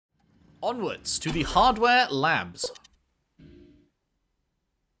Onwards to the hardware labs.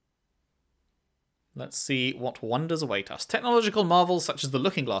 Let's see what wonders await us. Technological marvels such as the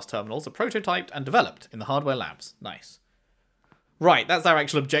looking glass terminals are prototyped and developed in the hardware labs. Nice. Right, that's our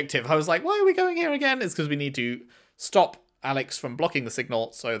actual objective. I was like, why are we going here again? It's because we need to stop Alex from blocking the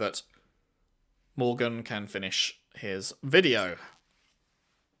signal so that Morgan can finish his video.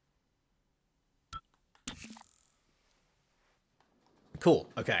 Cool.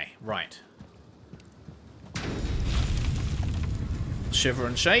 Okay, right. Shiver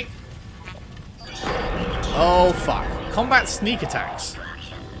and shake. Oh, fuck. Combat sneak attacks.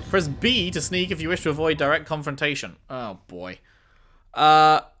 Press B to sneak if you wish to avoid direct confrontation. Oh, boy.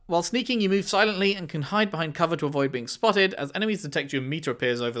 While sneaking, you move silently and can hide behind cover to avoid being spotted. As enemies detect you, a meter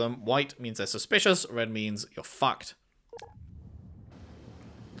appears over them. White means they're suspicious. Red means you're fucked.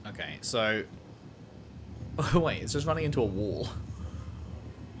 Okay, so... Oh, wait, it's just running into a wall.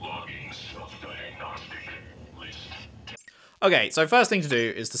 Okay, so first thing to do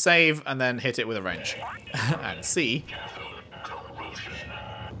is to save and then hit it with a wrench. And see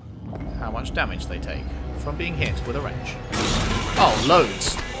how much damage they take from being hit with a wrench. Oh,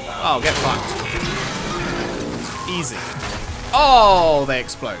 loads. Oh, get fucked. Easy. Oh, they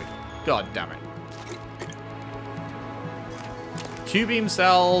explode. God damn it. Q-beam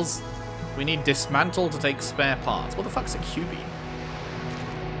cells. We need dismantle to take spare parts. What the fuck's a Q-beam?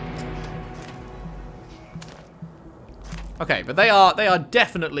 Okay, but they are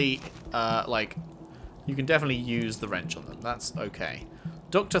definitely, like, you can definitely use the wrench on them. That's okay.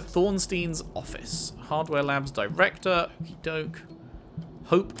 Dr. Thornstein's office. Hardware Labs Director. Okie doke.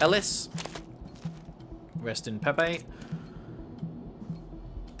 Hope Ellis. Rest in Pepe.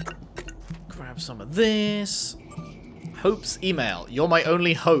 Grab some of this. Hope's email. You're my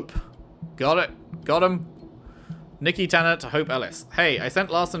only hope. Got it. Got him. Nikki Tanner to Hope Ellis. Hey, I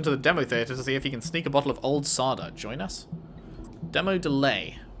sent Larson to the demo theater to see if he can sneak a bottle of old Sada. Join us? Demo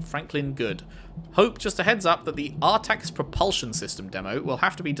delay. Franklin Good. Hope, just a heads up that the Artax propulsion system demo will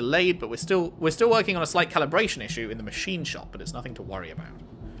have to be delayed, but we're still working on a slight calibration issue in the machine shop, but it's nothing to worry about.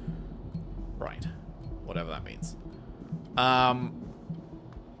 Right. Whatever that means.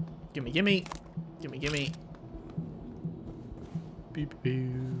 Gimme, gimme. Gimme, gimme. Beep,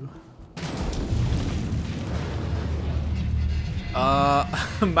 boo.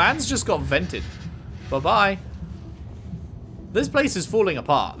 Man's just got vented. Bye-bye. This place is falling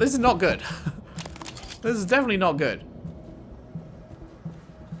apart. This is not good. This is definitely not good.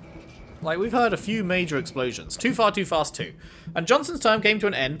 Like, we've heard a few major explosions. Too far, too fast, too. And Johnson's term came to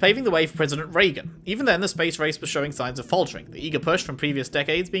an end, paving the way for President Reagan. Even then, the space race was showing signs of faltering, the eager push from previous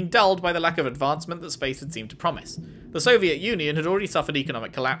decades being dulled by the lack of advancement that space had seemed to promise. The Soviet Union had already suffered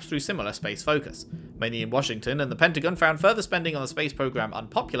economic collapse through similar space focus. Many in Washington and the Pentagon found further spending on the space program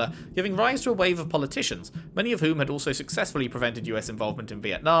unpopular, giving rise to a wave of politicians, many of whom had also successfully prevented US involvement in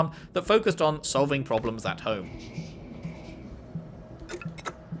Vietnam, that focused on solving problems at home.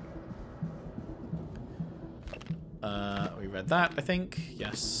 We read that, I think.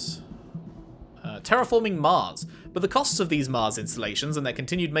 Yes. Terraforming Mars. But the costs of these Mars installations and their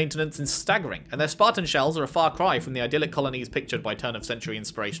continued maintenance is staggering, and their Spartan shells are a far cry from the idyllic colonies pictured by turn-of-century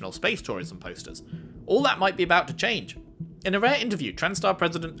inspirational space tourism posters. All that might be about to change. In a rare interview, Transtar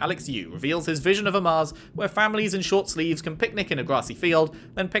President Alex Yu reveals his vision of a Mars where families in short sleeves can picnic in a grassy field,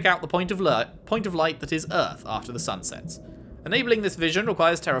 then pick out the point of light that is Earth after the sun sets. Enabling this vision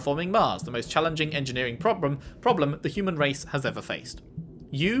requires terraforming Mars, the most challenging engineering problem the human race has ever faced.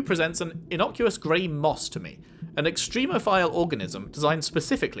 Yu presents an innocuous grey moss to me, an extremophile organism designed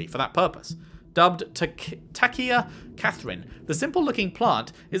specifically for that purpose. Dubbed Tachia Catherine, the simple-looking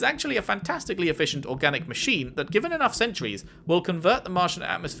plant is actually a fantastically efficient organic machine that, given enough centuries, will convert the Martian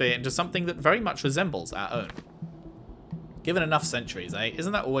atmosphere into something that very much resembles our own. Given enough centuries, eh?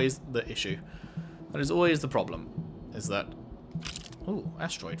 Isn't that always the issue? That is always the problem, is that... Ooh,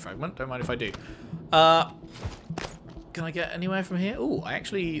 asteroid fragment. Don't mind if I do. Can I get anywhere from here? Ooh,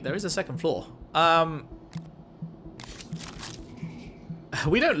 there is a second floor.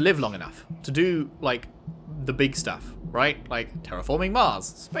 We don't live long enough to do, like, the big stuff, right? Like, terraforming Mars,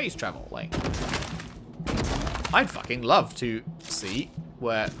 space travel, like... I'd fucking love to see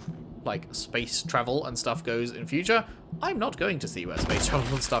where, like, space travel and stuff goes in future. I'm not going to see where space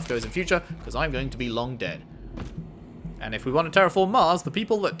travel and stuff goes in future, because I'm going to be long dead. And if we want to terraform Mars, the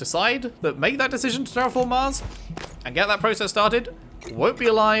people that make that decision to terraform Mars and get that process started won't be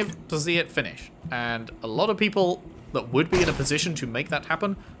alive to see it finish. And a lot of people that would be in a position to make that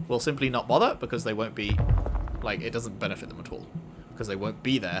happen will simply not bother because they won't be, like, it doesn't benefit them at all. Because they won't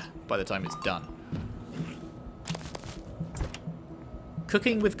be there by the time it's done.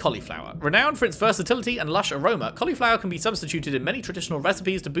 cooking with cauliflower. Renowned for its versatility and lush aroma, cauliflower can be substituted in many traditional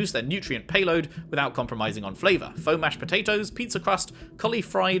recipes to boost their nutrient payload without compromising on flavor. Faux mashed potatoes, pizza crust,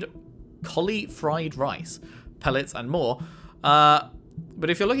 cauli-fried rice, pellets, and more. But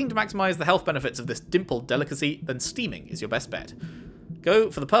if you're looking to maximize the health benefits of this dimpled delicacy, then steaming is your best bet. Go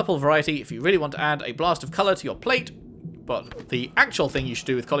for the purple variety if you really want to add a blast of color to your plate, but the actual thing you should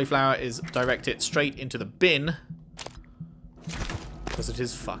do with cauliflower is direct it straight into the bin, because it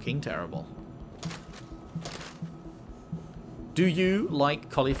is fucking terrible. Do you like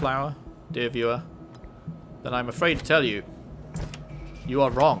cauliflower, dear viewer? Then I'm afraid to tell you, you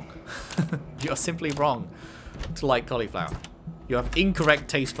are wrong. You are simply wrong to like cauliflower. You have incorrect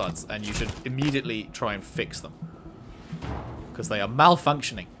taste buds, and you should immediately try and fix them, because they are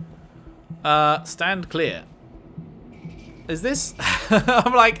malfunctioning. Stand clear. Is this...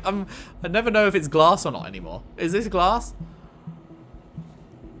 I never know if it's glass or not anymore. Is this glass?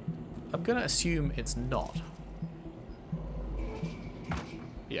 I'm gonna assume it's not.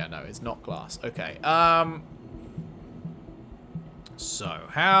 Yeah, no, it's not glass. Okay. So,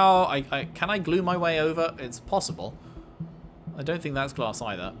 how... can I glue my way over? It's possible. I don't think that's glass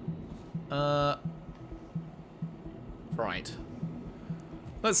either. Right.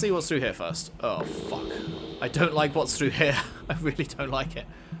 Let's see what's through here first. Oh, fuck. I don't like what's through here. I really don't like it.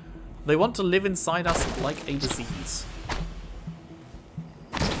 They want to live inside us like a disease.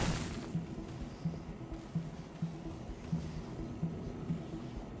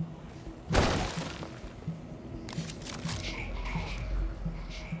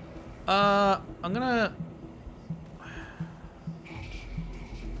 I'm gonna...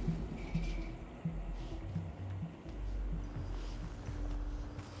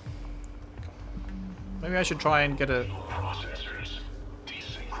 Maybe I should try and get a...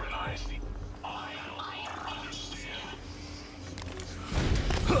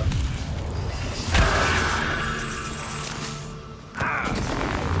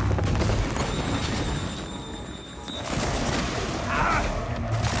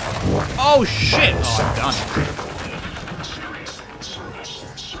 Oh shit! Oh, I'm done.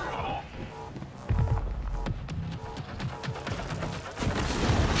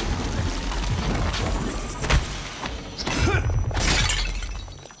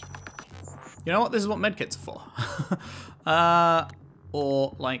 You know what? This is what medkits are for.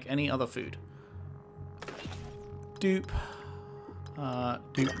 Or like any other food. Doop.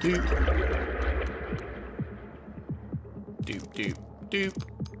 Doop doop. Doop doop doop.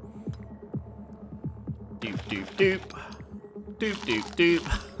 Doop doop doop. Doop doop doop.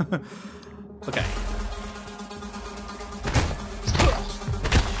 Okay.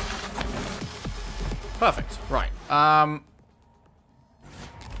 Perfect. Right.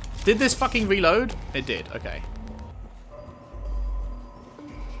 Did this fucking reload? It did. Okay.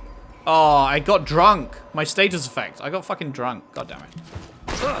 Oh, I got drunk. My status effect. I got fucking drunk. God damn it.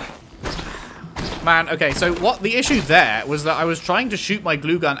 Man, okay, so what the issue there was that I was trying to shoot my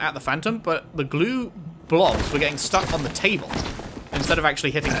glue gun at the Phantom, but the glue blobs were getting stuck on the table instead of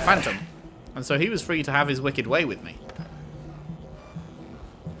actually hitting the Phantom. And so he was free to have his wicked way with me.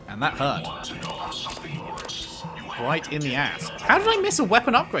 And that hurt. Right in the ass. How did I miss a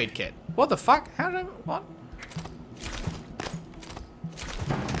weapon upgrade kit? What the fuck? How did I... What?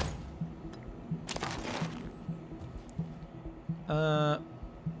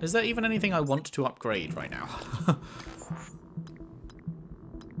 Is there even anything I want to upgrade right now?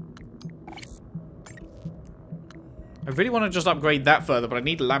 I really want to just upgrade that further, but I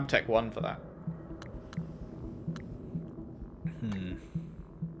need Lab Tech 1 for that.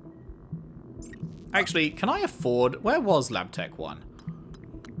 Actually, can I afford... Where was Lab Tech 1?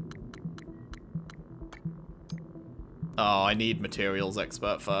 Oh, I need Materials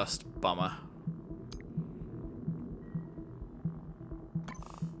Expert first. Bummer.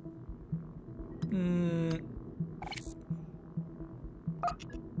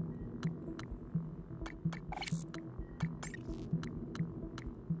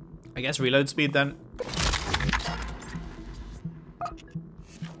 I guess reload speed then.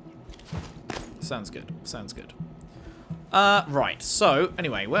 Sounds good. Sounds good. Right. So,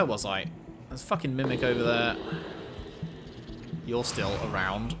 anyway, where was I? There's fucking Mimic over there. You're still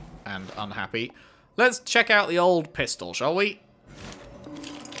around and unhappy. Let's check out the old pistol, shall we?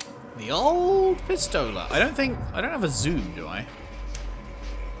 The old pistola. I don't have a zoom, do I?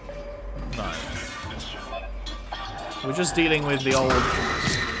 No. We're just dealing with the old...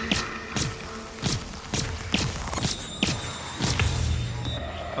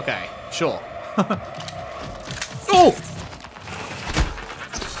 Okay, sure. Oh!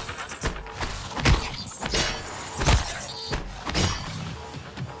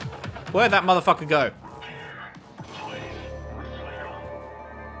 Where'd that motherfucker go?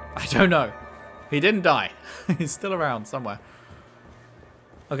 I don't know. He didn't die. He's still around somewhere.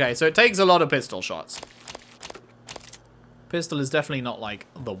 Okay, so it takes a lot of pistol shots. Pistol is definitely not, like,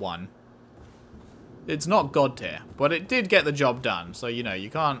 the one. It's not God tier, but it did get the job done. So, you know, you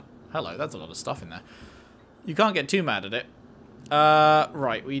can't... Hello, that's a lot of stuff in there. You can't get too mad at it.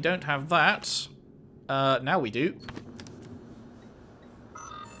 Right, we don't have that. Now we do.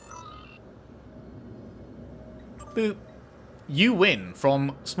 Boop. You win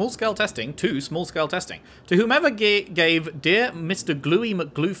from small-scale testing to small-scale testing. To whomever gave Dear Mr. Gluey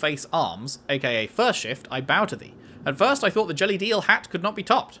McGlueface arms, aka First Shift, I bow to thee. At first I thought the Jelly Deal hat could not be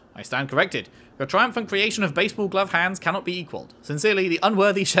topped. I stand corrected. Your triumphant creation of baseball glove hands cannot be equalled. Sincerely, the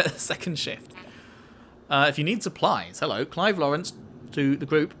unworthy Second Shift. If you need supplies, hello, Clive Lawrence to the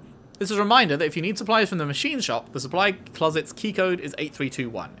group. This is a reminder that if you need supplies from the machine shop, the supply closet's key code is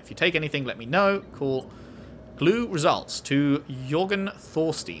 8321. If you take anything, let me know. Cool. Glue results to Jorgen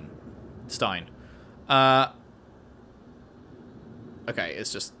Thorstein. Okay,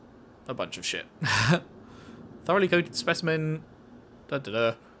 it's just a bunch of shit. Thoroughly coated specimen. Da da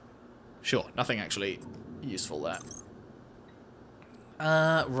da. Sure, nothing actually useful there.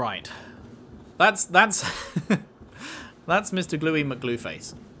 Right. That's that's Mr. Gluey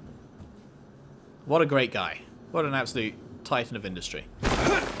McGlueface. What a great guy. What an absolute titan of industry.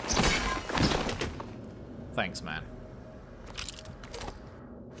 Thanks, man.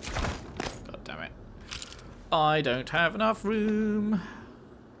 God damn it. I don't have enough room.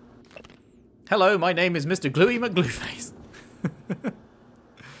 Hello, my name is Mr. Gluey McGlueface.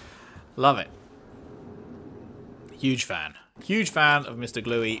 Love it. Huge fan. Huge fan of Mr.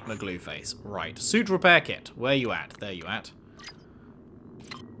 Gluey McGlueface. Right. Suit repair kit. Where you at? There you at.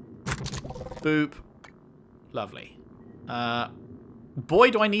 Boop. Lovely.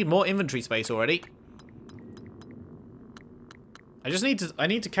 Boy, do I need more inventory space already. I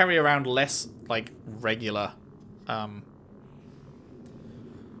need to carry around less, like, regular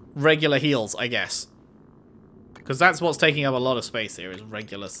heals, I guess. Because that's what's taking up a lot of space here, is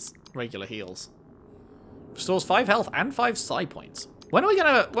regular heals. Restores 5 health and 5 psi points. When are we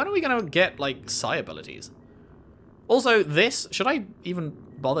gonna get, like, psi abilities? Also, this, should I even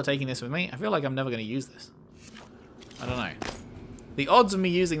bother taking this with me? I feel like I'm never gonna use this. I don't know. The odds of me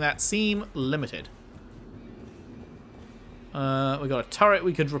using that seem limited. We got a turret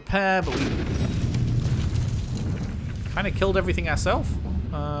we could repair, but we kind of killed everything ourselves.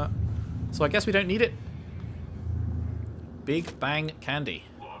 So I guess we don't need it. Big Bang Candy.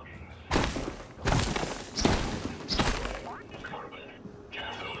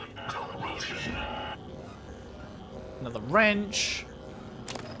 Another wrench.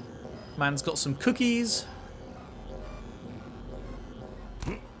 Man's got some cookies.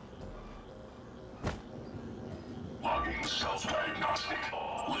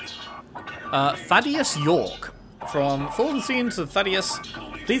 Thaddeus York. From Fallen Scene to Thaddeus,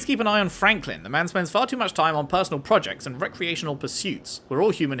 please keep an eye on Franklin. The man spends far too much time on personal projects and recreational pursuits. We're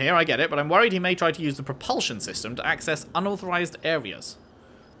all human here, I get it, but I'm worried he may try to use the propulsion system to access unauthorized areas.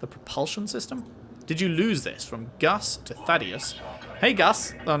 The propulsion system? Did you lose this? From Gus to Thaddeus. Hey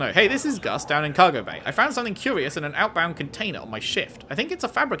Gus. Oh no. Hey, this is Gus down in Cargo Bay. I found something curious in an outbound container on my shift. I think it's a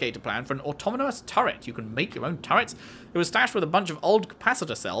fabricator plan for an autonomous turret. You can make your own turrets. It was stashed with a bunch of old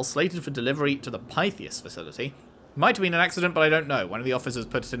capacitor cells slated for delivery to the Pythias facility. Might have been an accident, but I don't know. One of the officers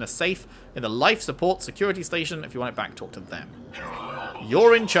put it in a safe in the life support security station. If you want it back, talk to them.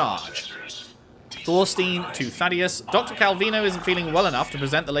 You're in charge. Thorstein to Thaddeus. Dr. Calvino isn't feeling well enough to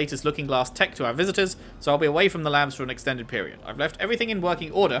present the latest Looking Glass tech to our visitors, so I'll be away from the labs for an extended period. I've left everything in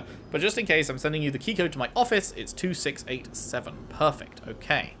working order, but just in case, I'm sending you the key code to my office. It's 2687. Perfect.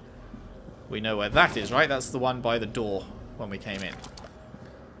 Okay. We know where that is, right? That's the one by the door when we came in.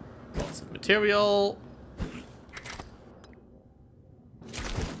 Lots of material.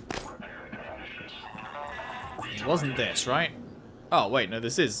 It wasn't this, right? Oh, wait, no,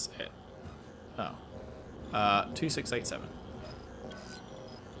 this is it. Oh. 2687.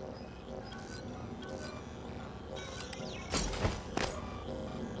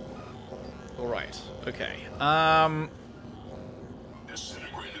 Alright, okay.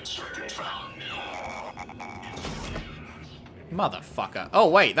 Motherfucker. Oh,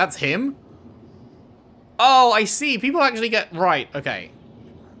 wait, that's him? Oh, I see. People actually get... Right, okay.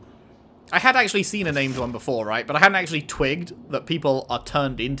 I had actually seen a named one before, right? But I hadn't actually twigged that people are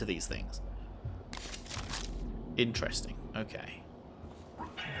turned into these things. Interesting. Okay.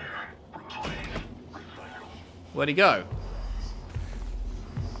 Where'd he go?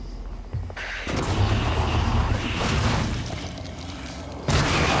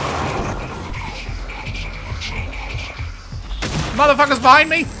 Motherfuckers behind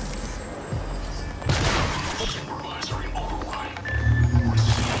me!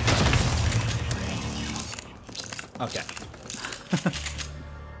 Okay.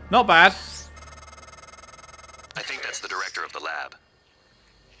 Not bad. I think that's the director of the lab.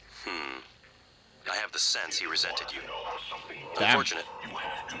 I have the sense he resented you. Damn. Unfortunate.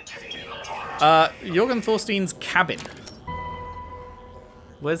 Jorgen Thorstein's cabin.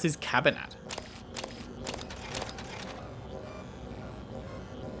 Where's his cabin at?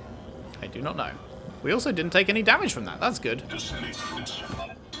 I do not know. We also didn't take any damage from that. That's good.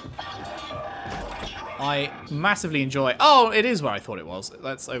 I massively enjoy... Oh, it is where I thought it was.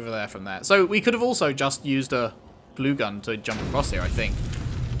 That's over there from there. So we could have also just used a glue gun to jump across here, I think.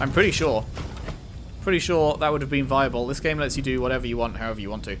 I'm pretty sure. Pretty sure that would have been viable. This game lets you do whatever you want, however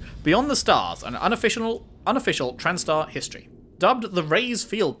you want to. Beyond the Stars, an unofficial Transstar history. Dubbed the Rays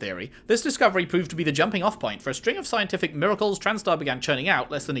Field Theory, this discovery proved to be the jumping-off point for a string of scientific miracles Transstar began churning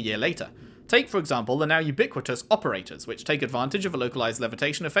out less than a year later. Take, for example, the now ubiquitous operators, which take advantage of a localized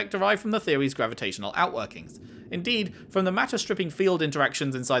levitation effect derived from the theory's gravitational outworkings. Indeed, from the matter-stripping field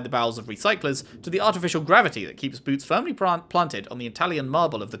interactions inside the bowels of recyclers to the artificial gravity that keeps boots firmly planted on the Italian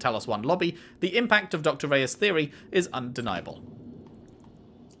marble of the Talos I lobby, the impact of Dr. Reyes' theory is undeniable.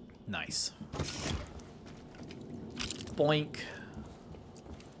 Nice. Boink.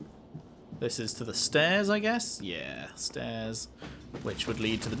 This is to the stairs, I guess? Yeah, stairs. Which would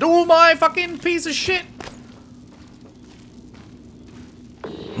lead to the... Oh, my fucking piece of shit!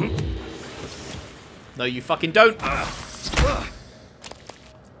 No, you fucking don't.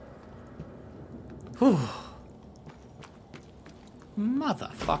 Whew.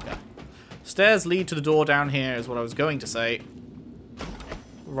 Motherfucker. Stairs lead to the door down here is what I was going to say.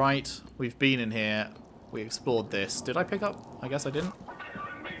 Right, we've been in here. We explored this. Did I pick up? I guess I didn't.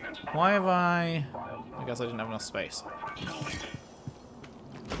 Why have I guess I didn't have enough space.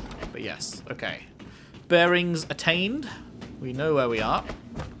 But yes, okay. Bearings attained. We know where we are.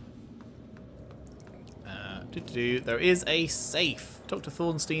 There is a safe. Dr.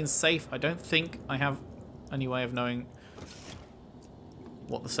 Thorstein's safe. I don't think I have any way of knowing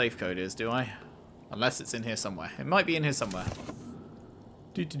what the safe code is, do I? Unless it's in here somewhere. It might be in here somewhere.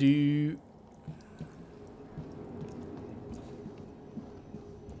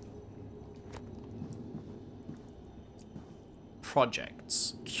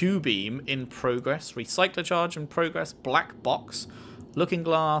 Projects. Q-beam in progress. Recycler charge in progress. Black box. Looking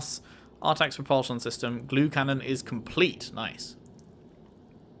glass. Artax propulsion system. Glue cannon is complete. Nice.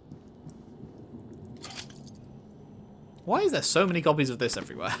 Why is there so many copies of this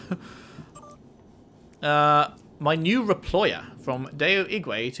everywhere? My new reployer from Deo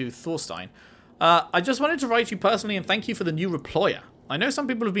Igwe to Thorstein. I just wanted to write you personally and thank you for the new reployer. I know some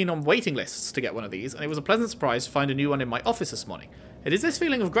people have been on waiting lists to get one of these, and it was a pleasant surprise to find a new one in my office this morning. It is this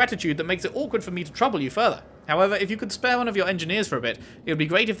feeling of gratitude that makes it awkward for me to trouble you further. However, if you could spare one of your engineers for a bit, it would be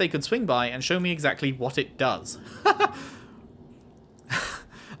great if they could swing by and show me exactly what it does.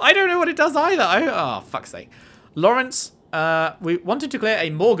 I don't know what it does either. Oh, fuck's sake. Lawrence, we wanted to clear a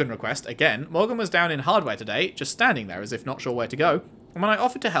Morgan request. Again, Morgan was down in hardware today, just standing there as if not sure where to go. And when I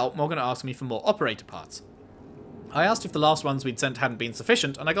offered to help, Morgan asked me for more operator parts. I asked if the last ones we'd sent hadn't been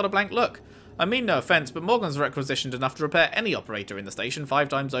sufficient, and I got a blank look. I mean no offence, but Morgan's requisitioned enough to repair any operator in the station 5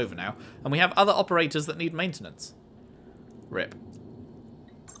 times over now, and we have other operators that need maintenance. Rip.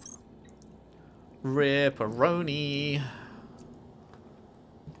 Rip-a-roni.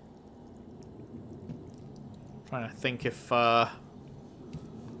 Trying to think if, like,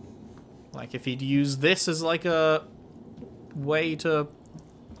 if he'd use this as, like, a way to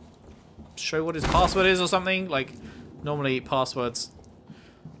show what his password is or something. Like, normally passwords...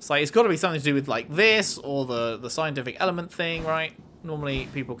 It's like, it's got to be something to do with, like, this or the scientific element thing, right? Normally,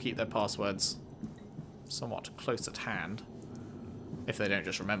 people keep their passwords somewhat close at hand. If they don't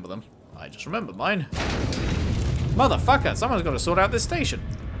just remember them. I just remember mine. Motherfucker, someone's got to sort out this station.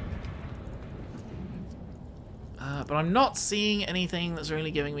 But I'm not seeing anything that's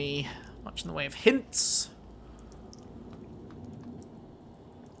really giving me much in the way of hints.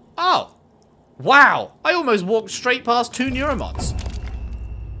 Oh! Wow! I almost walked straight past 2 neuromods.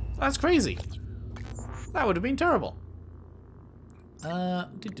 That's crazy. That would have been terrible.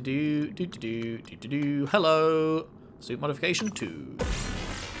 Hello. Suit modification 2.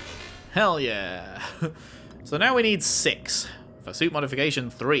 Hell yeah. So now we need 6 for suit modification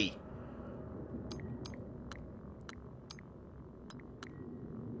 3.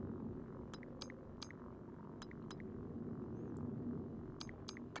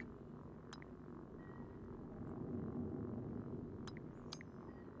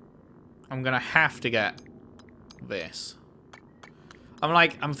 I'm gonna have to get this.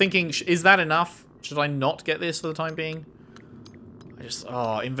 I'm thinking, is that enough? Should I not get this for the time being?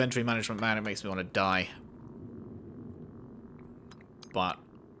 Oh, inventory management, man, it makes me want to die. But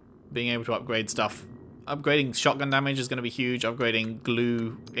being able to upgrade stuff, upgrading shotgun damage is going to be huge. Upgrading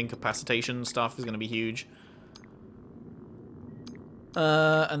glue incapacitation stuff is going to be huge.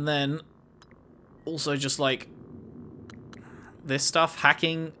 And then also just like this stuff,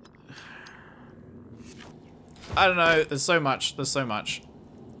 hacking. I don't know. There's so much. There's so much.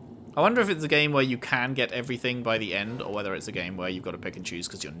 I wonder if it's a game where you can get everything by the end, or whether it's a game where you've got to pick and choose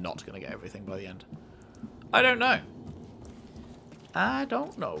because you're not going to get everything by the end. I don't know. I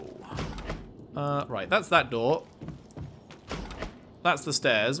don't know. Right, that's that door. That's the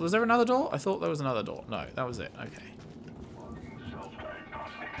stairs. Was there another door? I thought there was another door. No, that was it. Okay.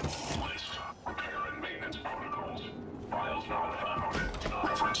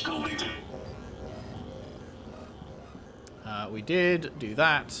 We did do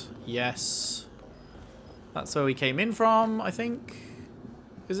that. Yes. That's where we came in from, I think.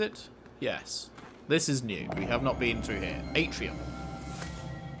 Is it? Yes. This is new. We have not been through here. Atrium.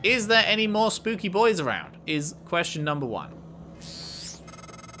 Is there any more spooky boys around? Is question number 1.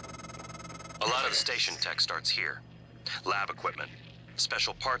 A lot of the station tech starts here. Lab equipment,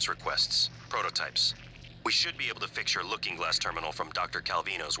 special parts requests, prototypes. We should be able to fix your looking glass terminal from Dr.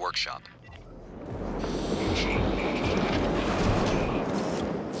 Calvino's workshop.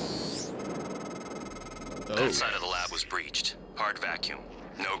 That side of the lab was breached. Hard vacuum.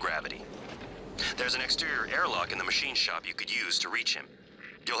 No gravity. There's an exterior airlock in the machine shop you could use to reach him.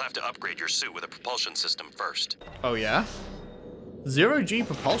 You'll have to upgrade your suit with a propulsion system first. Oh, yeah? 0G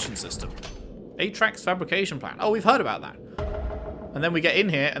propulsion system. Atrax fabrication plant. Oh, we've heard about that. And then we get in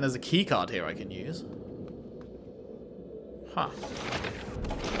here, and there's a key card here I can use. Huh.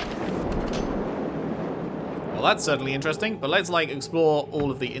 Well, that's certainly interesting, but let's, like, explore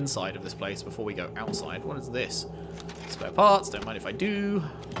all of the inside of this place before we go outside. What is this? Spare parts, don't mind if I do.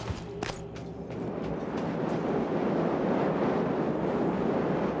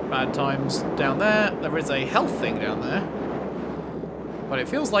 Bad times down there. There is a health thing down there. But it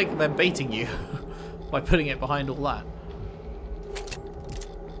feels like they're baiting you by putting it behind all that.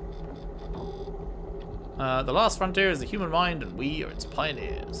 The last frontier is the human mind, and we are its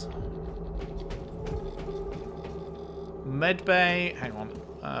pioneers. Medbay. Hang on.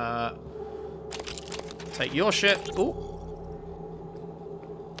 Take your shit. Ooh.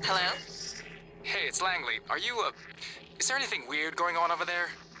 Hello? Hey, it's Langley. Are you, is there anything weird going on over there?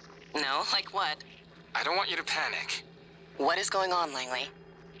 No, like what? I don't want you to panic. What is going on, Langley?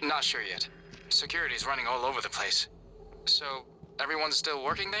 Not sure yet. Security's running all over the place. So, everyone's still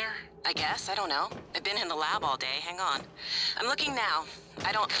working there? I guess, I don't know. I've been in the lab all day, hang on. I'm looking now.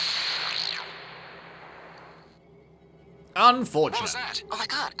 I don't... Unfortunate. What was that? Oh my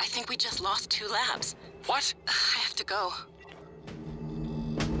god, I think we just lost 2 labs. What? I have to go.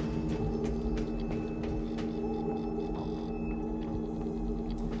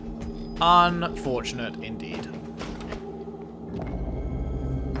 Unfortunate indeed.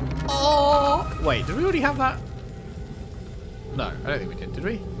 Oh! Wait, did we already have that? No, I don't think we did. Did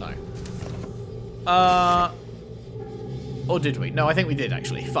we? No. Or did we? No, I think we did,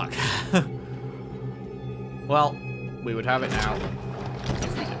 actually. Fuck. Well, we would have it now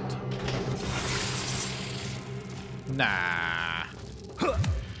if we didn't. Nah.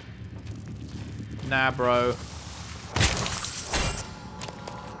 Nah, bro.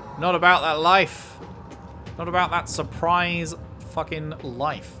 Not about that life. Not about that surprise fucking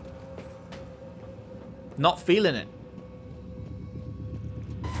life. Not feeling it.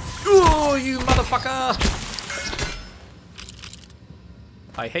 Ooh, you motherfucker!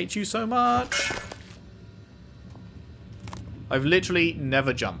 I hate you so much. I've literally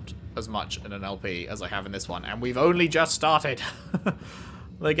never jumped as much in an LP as I have in this one, and we've only just started.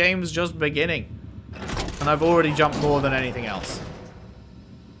 The game's just beginning, and I've already jumped more than anything else.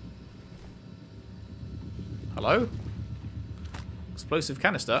 Hello? Explosive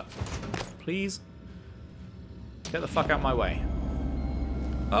canister. Please. Get the fuck out of my way.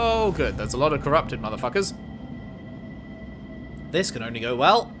 Oh, good. There's a lot of corrupted motherfuckers. This can only go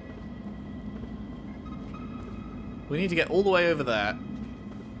well. We need to get all the way over there.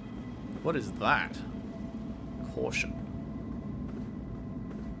 What is that? Caution.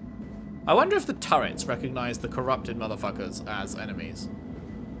 I wonder if the turrets recognize the corrupted motherfuckers as enemies.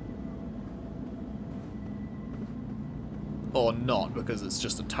 Or not, because it's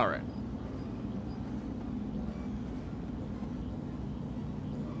just a turret.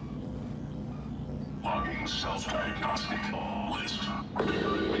 Logging self-diagnostic list.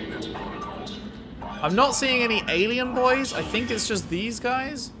 Maintenance protocols. I'm not seeing any alien boys. I think it's just these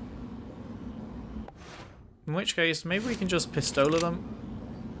guys. In which case, maybe we can just pistola them.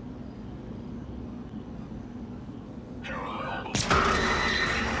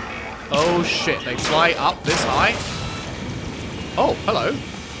 Oh shit, they fly up this high. Oh, hello.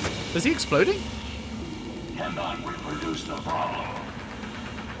 Is he exploding? Cannot reproduce the problem.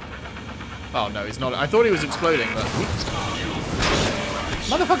 Oh no, he's not. I thought he was exploding, but...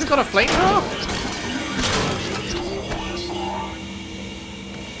 Motherfucker's got a flamethrower?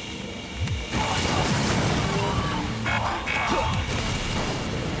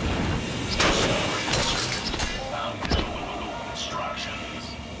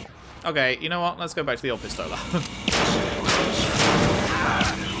 Okay, you know what? Let's go back to the old pistola.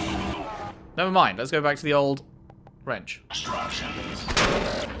 Never mind, let's go back to the old wrench.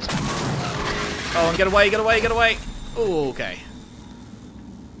 Oh, and get away, get away, get away! Ooh, okay.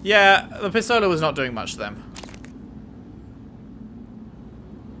 Yeah, the pistola was not doing much to them.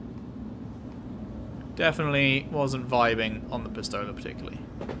 Definitely wasn't vibing on the pistola particularly.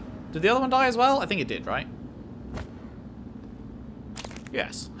 Did the other one die as well? I think it did, right?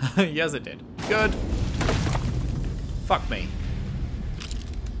 Yes. Yes, it did. Good. Fuck me.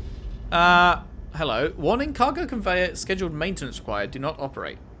 Hello. Warning, cargo conveyor, scheduled maintenance required. Do not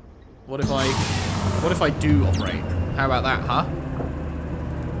operate. What if I do operate? How about that, huh?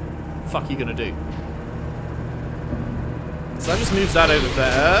 Fuck you gonna do? So that just moves that over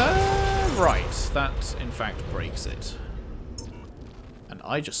there. Right. That, in fact, breaks it. And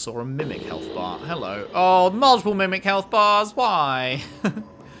I just saw a mimic health bar. Hello. Oh, multiple mimic health bars. Why?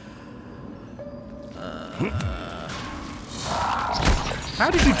 How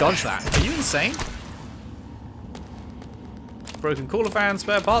did you dodge that? Are you insane? Broken cooler fan,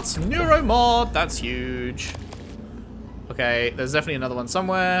 spare parts, neuromod. That's huge. Okay, there's definitely another one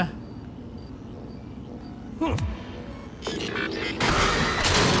somewhere.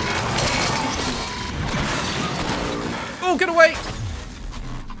 Oh, get away!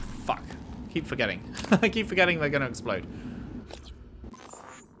 Fuck. Keep forgetting. I keep forgetting they're gonna explode.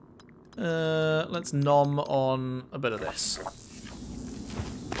 Let's nom on a bit of this.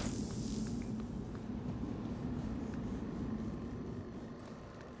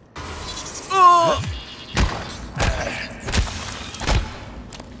 Oh!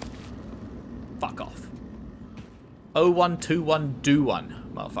 Fuck off. 0121 do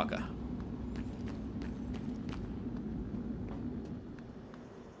one, motherfucker.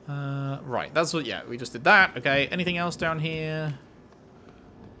 Right, that's what, yeah, we just did that. Okay, anything else down here?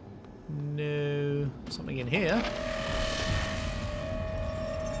 No. Something in here.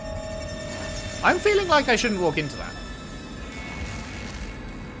 I'm feeling like I shouldn't walk into that.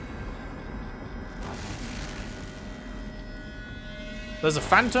 There's a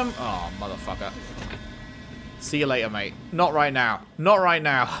phantom? Oh, motherfucker. See you later, mate. Not right now. Not right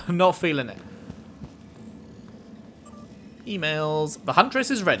now. Not feeling it. Emails. The Huntress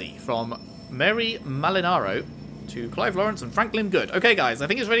is ready. From Mary Malinaro to Clive Lawrence and Franklin Good. Okay, guys, I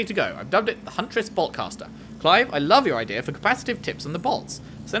think it's ready to go. I've dubbed it the Huntress Boltcaster. Clive, I love your idea for capacitive tips on the bolts.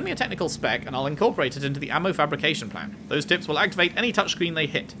 Send me a technical spec and I'll incorporate it into the ammo fabrication plan. Those tips will activate any touchscreen they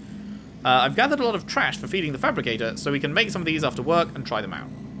hit. I've gathered a lot of trash for feeding the fabricator, so we can make some of these after work and try them out.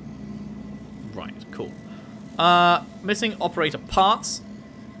 Right, cool. Missing operator parts.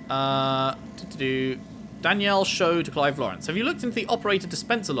 Danielle Show to Clive Lawrence. Have you looked into the operator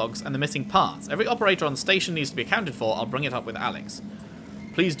dispenser logs and the missing parts? Every operator on the station needs to be accounted for. I'll bring it up with Alex.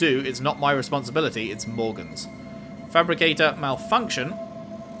 Please do. It's not my responsibility. It's Morgan's. Fabricator malfunction.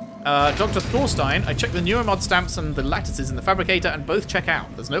 Dr. Thorstein, I checked the neuromod stamps and the lattices in the fabricator and both check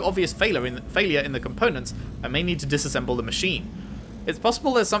out. There's no obvious failure in the components. I may need to disassemble the machine. It's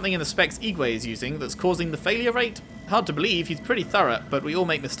possible there's something in the specs Igwe is using that's causing the failure rate. Hard to believe, he's pretty thorough, but we all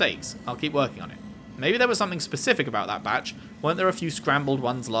make mistakes. I'll keep working on it. Maybe there was something specific about that batch. Weren't there a few scrambled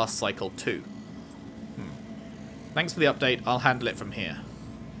ones last cycle too? Thanks for the update. I'll handle it from here.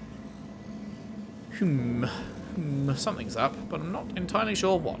 Something's up, but I'm not entirely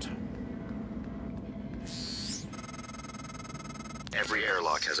sure what. Every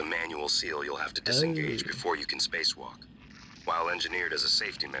airlock has a manual seal you'll have to disengage before you can spacewalk. While engineered as a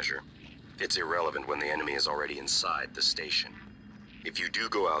safety measure, it's irrelevant when the enemy is already inside the station. If you do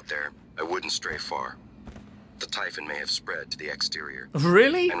go out there, I wouldn't stray far. The Typhon may have spread to the exterior.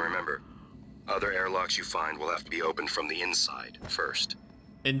 Really? And remember, other airlocks you find will have to be opened from the inside first.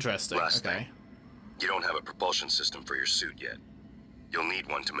 Interesting. Last Okay. thing, you don't have a propulsion system for your suit yet. You'll need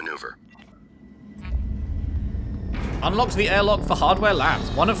one to maneuver. Unlocked the airlock for hardware labs.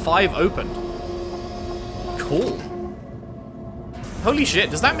 1 of 5 opened. Cool. Holy shit,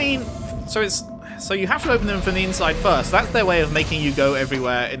 does that mean... So So you have to open them from the inside first. That's their way of making you go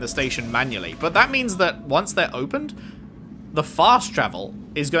everywhere in the station manually. But that means that once they're opened, the fast travel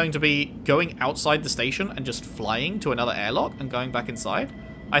is going to be going outside the station and just flying to another airlock and going back inside.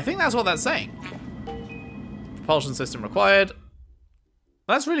 I think that's what that's saying. Propulsion system required.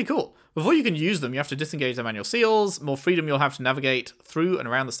 That's really cool. Before you can use them, you have to disengage the manual seals. More freedom you'll have to navigate through and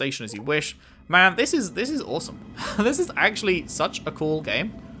around the station as you wish. Man, this is awesome. This is actually such a cool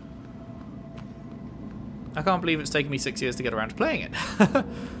game. I can't believe it's taken me 6 years to get around to playing it.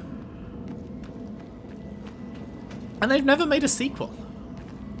 And they've never made a sequel.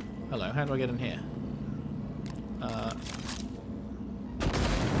 Hello, how do I get in here?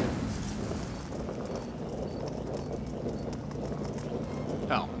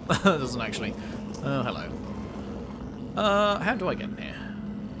 Oh, that doesn't actually. Oh, hello. How do I get in here?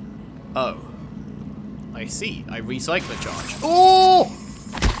 Oh. I see. I recycle a charge. Oh!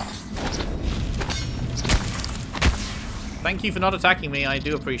 Thank you for not attacking me. I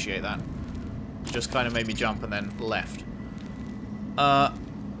do appreciate that. Just kind of made me jump and then left.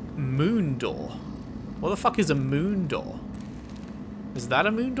 Moon door. What the fuck is a moon door? Is that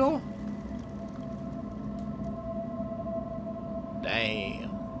a moon door?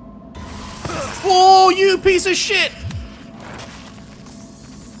 Damn. Oh, you piece of shit!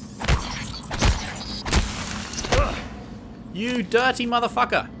 You dirty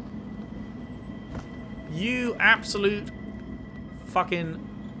motherfucker. You absolute fucking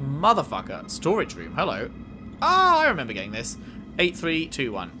motherfucker. Storage room. Hello. Oh, I remember getting this.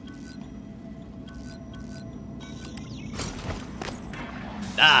 8321.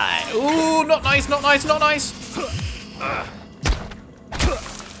 Die. Ooh, not nice, not nice, not nice.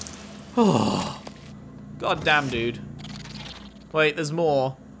 Oh. God damn, dude. Wait, there's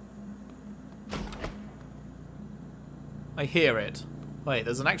more. I hear it. Wait,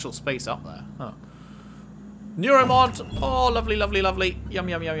 there's an actual space up there. Oh. Neuromod. Oh, lovely, lovely, lovely. Yum,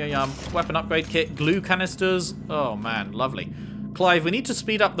 yum, yum, yum, yum. Weapon upgrade kit. Glue canisters. Oh, man, lovely. Clive, we need to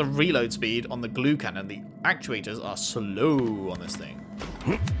speed up the reload speed on the glue cannon. The actuators are slow on this thing.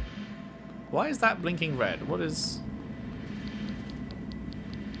 Why is that blinking red? What is...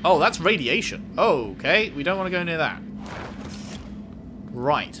 Oh, that's radiation. Oh, okay. We don't want to go near that.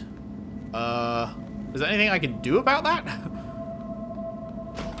 Right. Is there anything I can do about that?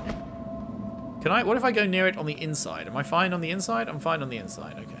 Can I? What if I go near it on the inside? Am I fine on the inside? I'm fine on the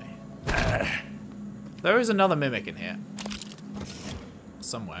inside. Okay. There is another mimic in here.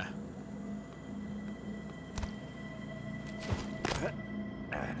 Somewhere.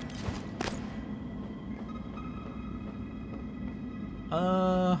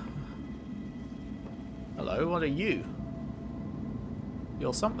 Hello, what are you?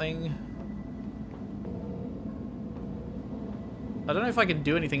 You're something. I don't know if I can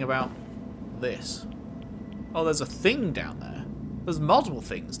do anything about this. Oh, there's a thing down there. There's multiple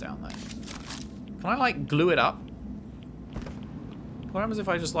things down there. Can I, like, glue it up? What happens if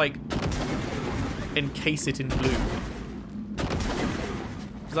I just, like, encase it in glue?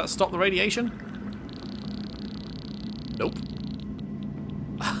 Does that stop the radiation? Nope.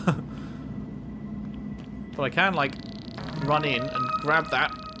 But I can, like, run in and grab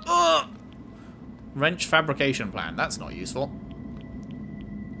that. Ugh! Wrench fabrication plan. That's not useful.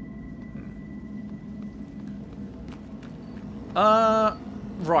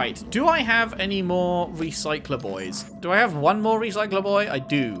 Right. Do I have any more recycler boys? Do I have one more recycler boy? I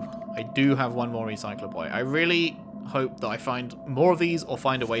do. I do have one more recycler boy. I really hope that I find more of these or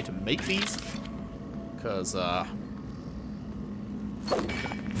find a way to make these. Because,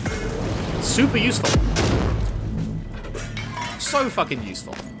 super useful. So fucking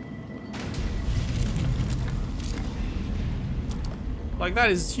useful. Like, that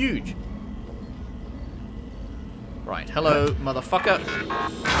is huge. Right, hello, motherfucker.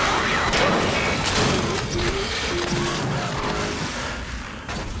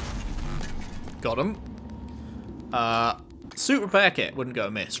 Got him. Suit repair kit wouldn't go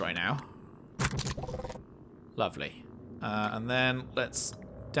amiss right now. Lovely. And then let's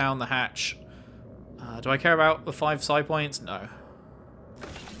down the hatch. Do I care about the 5 psi points? No.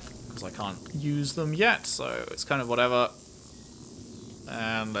 Because I can't use them yet, so it's kind of whatever.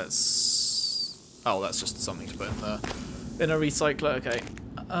 And let's... Oh, that's just something to put in a recycler. Okay.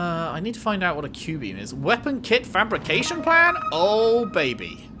 I need to find out what a Q-beam is. Weapon kit fabrication plan? Oh,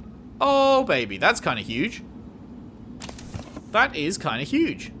 baby. Oh, baby. That's kind of huge. That is kind of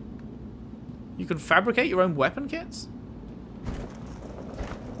huge. You can fabricate your own weapon kits?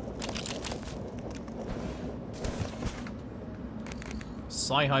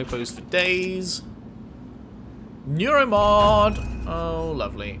 Psi-hypos for days. Neuromod. Oh,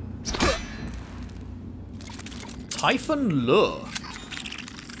 lovely. Typhon lure.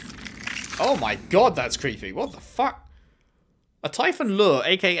 Oh my god, that's creepy. What the fuck? A Typhon lure,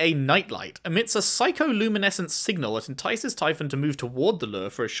 aka nightlight, emits a psycholuminescent signal that entices Typhon to move toward the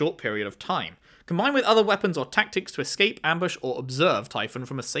lure for a short period of time, combined with other weapons or tactics to escape, ambush, or observe Typhon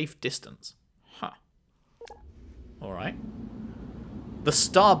from a safe distance. Huh. Alright. The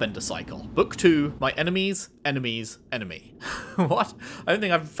Starbender Cycle. Book 2, My Enemies, Enemies, Enemy. What? I don't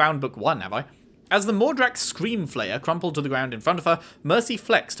think I've found book 1, have I? As the Mordrak Scream Flayer crumpled to the ground in front of her, Mercy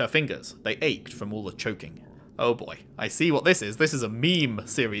flexed her fingers. They ached from all the choking. Oh boy, I see what this is. This is a meme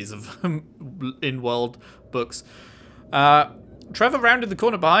series of in-world books. Trevor rounded the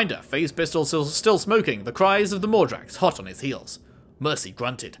corner behind her, phase pistol still smoking, the cries of the Mordrax hot on his heels. Mercy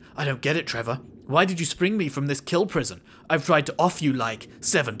grunted. I don't get it, Trevor. Why did you spring me from this kill prison? I've tried to off you like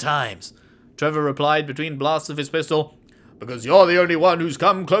 7 times. Trevor replied between blasts of his pistol, because you're the only one who's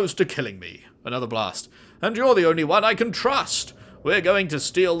come close to killing me. Another blast. And you're the only one I can trust. We're going to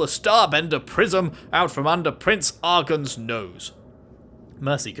steal the Starbender Prism out from under Prince Argon's nose.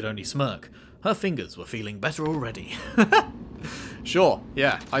 Mercy could only smirk. Her fingers were feeling better already. Sure,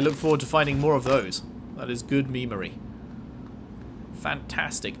 yeah, I look forward to finding more of those. That is good memery.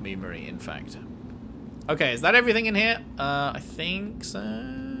 Fantastic memery, in fact. Okay, is that everything in here? I think so.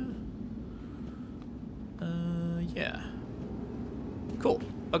 Yeah. Cool.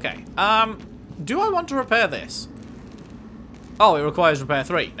 Okay. Do I want to repair this? Oh, it requires repair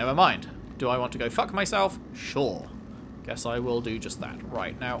 3. Never mind. Do I want to go fuck myself? Sure. Guess I will do just that.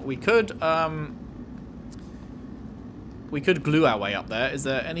 Right, now we could glue our way up there. Is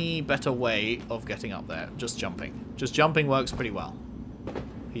there any better way of getting up there? Just jumping. Just jumping works pretty well.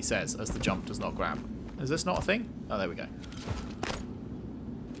 He says, as the jump does not grab. Is this not a thing? Oh, there we go.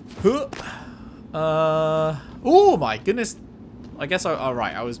 Oh my goodness. I guess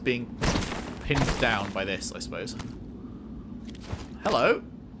alright, I was being pinned down by this, I suppose. Hello.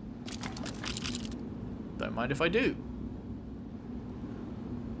 Don't mind if I do.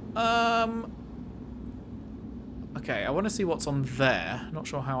 Okay, I want to see what's on there. Not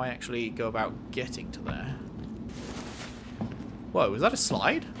sure how I actually go about getting to there. Whoa, is that a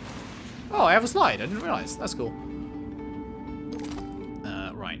slide? Oh, I have a slide. I didn't realise. That's cool.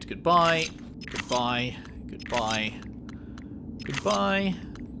 Right, goodbye. Goodbye. Goodbye. Goodbye.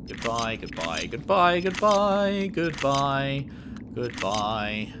 Goodbye, goodbye, goodbye, goodbye, goodbye,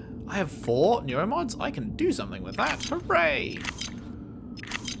 goodbye. I have 4 neuromods? I can do something with that. Hooray!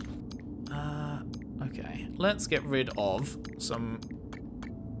 Okay, let's get rid of some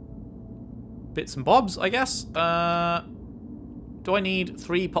bits and bobs, I guess. Do I need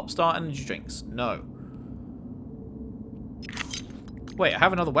 3 Popstar energy drinks? No. Wait, I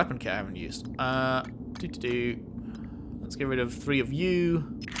have another weapon kit I haven't used. Let's get rid of 3 of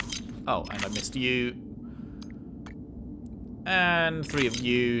you. Oh, and I missed you. And 3 of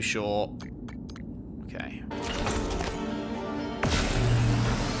you, sure. Okay.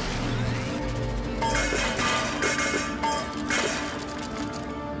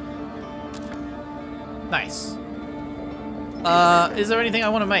 Nice. Is there anything I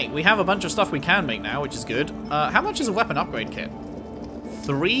want to make? We have a bunch of stuff we can make now, which is good. How much is a weapon upgrade kit?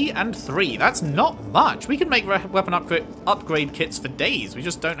 3 and 3. That's not much. We can make weapon upgrade kits for days. We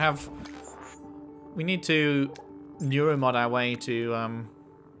just don't have... We need to neuromod our way to,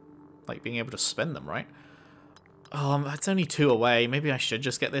 like, being able to spend them, right? It's only 2 away. Maybe I should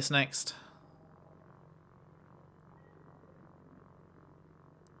just get this next.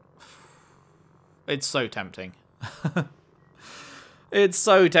 It's so tempting. It's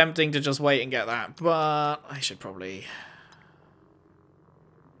so tempting to just wait and get that, but I should probably...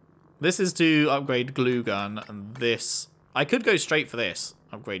 This is to upgrade glue gun, and this... I could go straight for this.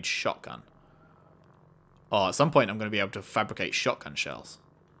 Upgrade shotgun. Oh, at some point I'm going to be able to fabricate shotgun shells.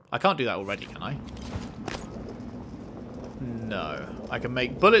 I can't do that already, can I? No. I can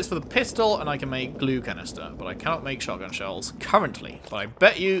make bullets for the pistol, and I can make glue canister, but I cannot make shotgun shells currently. But I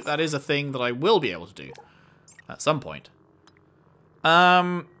bet you that is a thing that I will be able to do at some point.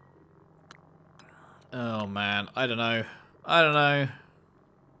 Oh man, I don't know. I don't know.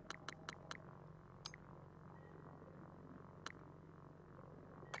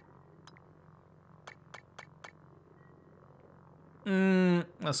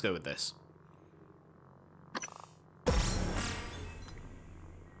 Let's go with this.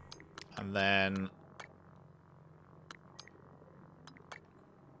 And then...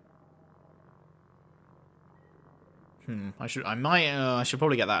 I should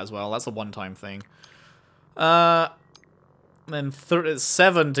probably get that as well. That's a one-time thing. Then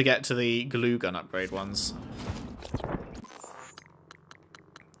 7 to get to the glue gun upgrade ones.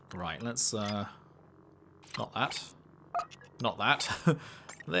 Right, let's Not that. Not that.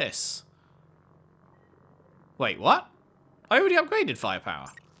 This. Wait, what? I already upgraded firepower.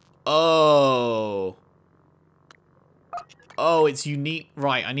 Oh. Oh, it's unique.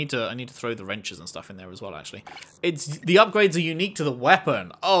 Right, I need to throw the wrenches and stuff in there as well, actually. It's the upgrades are unique to the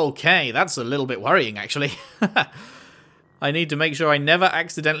weapon. Okay, that's a little bit worrying, actually. I need to make sure I never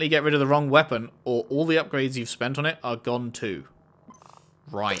accidentally get rid of the wrong weapon, or all the upgrades you've spent on it are gone too.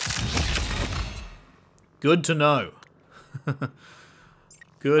 Right. Good to know.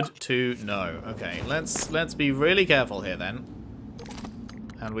 Good to know. Okay, let's be really careful here then.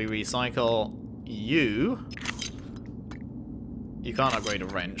 And we recycle you. You can't upgrade a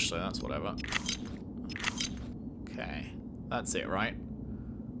wrench, so that's whatever. Okay, that's it, right?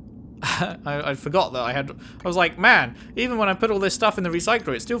 I forgot that I was like, man, even when I put all this stuff in the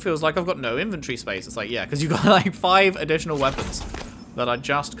recycler, it still feels like I've got no inventory space. It's like, yeah, because you've got like 5 additional weapons that are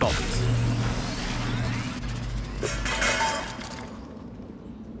just copies.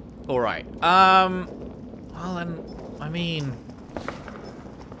 Alright, well then, I mean,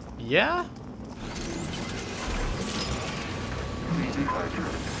 yeah?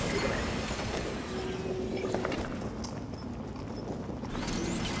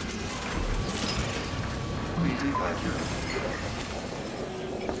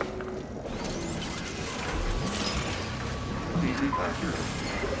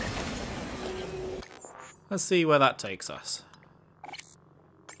 Let's see where that takes us.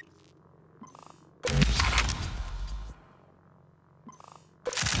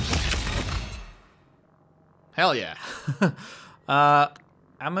 Hell yeah.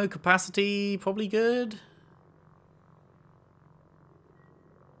 Ammo capacity, probably good.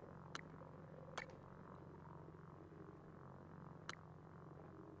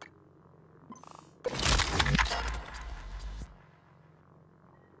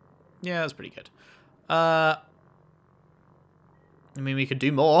 Yeah, that's pretty good. I mean, we could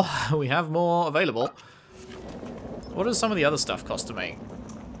do more. We have more available. What does some of the other stuff cost to make?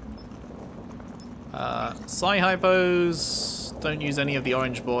 Psi-hypos, don't use any of the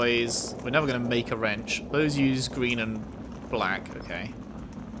orange boys. We're never going to make a wrench. Those use green and black, okay.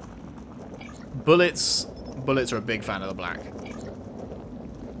 Bullets are a big fan of the black.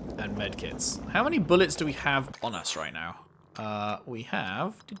 And medkits. How many bullets do we have on us right now? We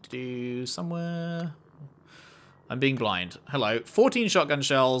have somewhere. I'm being blind. Hello. 14 shotgun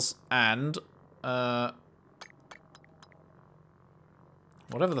shells and whatever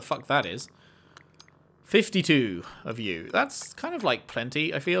the fuck that is. 52 of you. That's kind of like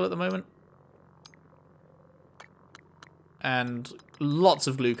plenty, I feel, at the moment. And lots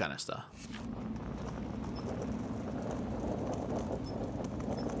of glue canister.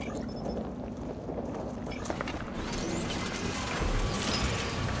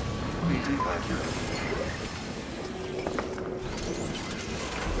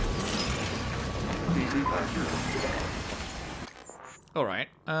 Alright,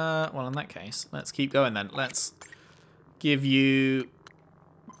 well in that case, let's keep going then. Let's give you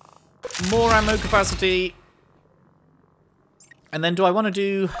more ammo capacity. And then do I want to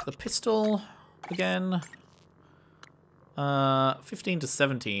do the pistol again? 15 to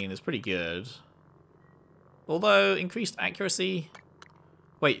 17 is pretty good. Although, increased accuracy...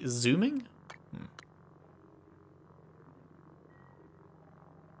 Wait, zooming?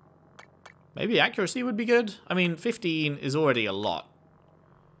 Maybe accuracy would be good? I mean, 15 is already a lot.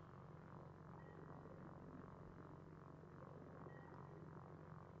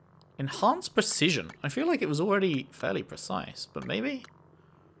 Enhanced precision. I feel like it was already fairly precise, but maybe?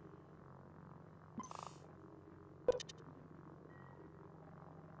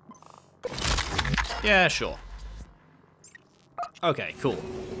 Yeah, sure. Okay, cool.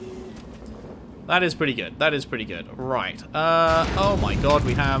 That is pretty good. That is pretty good. Right. Oh my god,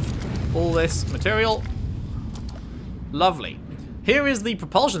 we have all this material. Lovely. Here is the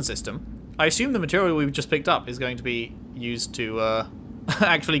propulsion system. I assume the material we've just picked up is going to be used to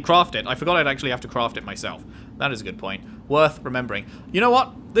actually craft it. I forgot I'd actually have to craft it myself. That is a good point. Worth remembering. You know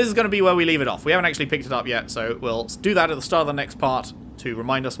what? This is going to be where we leave it off. We haven't actually picked it up yet, so we'll do that at the start of the next part to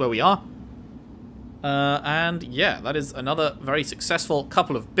remind us where we are. And yeah, that is another very successful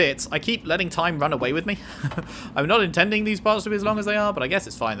couple of bits. I keep letting time run away with me. I'm not intending these parts to be as long as they are, but I guess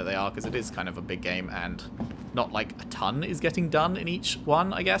it's fine that they are, because it is kind of a big game, and not like a ton is getting done in each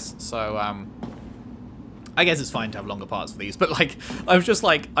one, I guess. So, I guess it's fine to have longer parts for these, but like, I'm just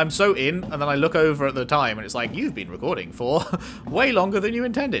like, I'm so in, and then I look over at the time, and it's like, you've been recording for way longer than you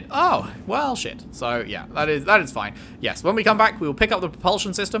intended. Oh, well, shit. So, yeah, that is fine. Yes, when we come back, we will pick up the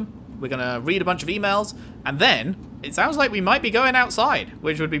propulsion system. We're going to read a bunch of emails, and then it sounds like we might be going outside,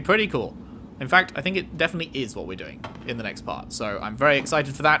 which would be pretty cool. In fact, I think it definitely is what we're doing in the next part. So I'm very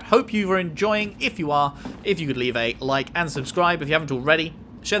excited for that. Hope you are enjoying. If you are, if you could leave a like and subscribe if you haven't already.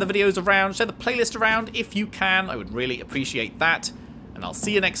 Share the videos around, share the playlist around if you can. I would really appreciate that. And I'll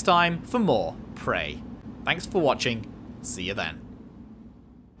see you next time for more Prey. Thanks for watching. See you then.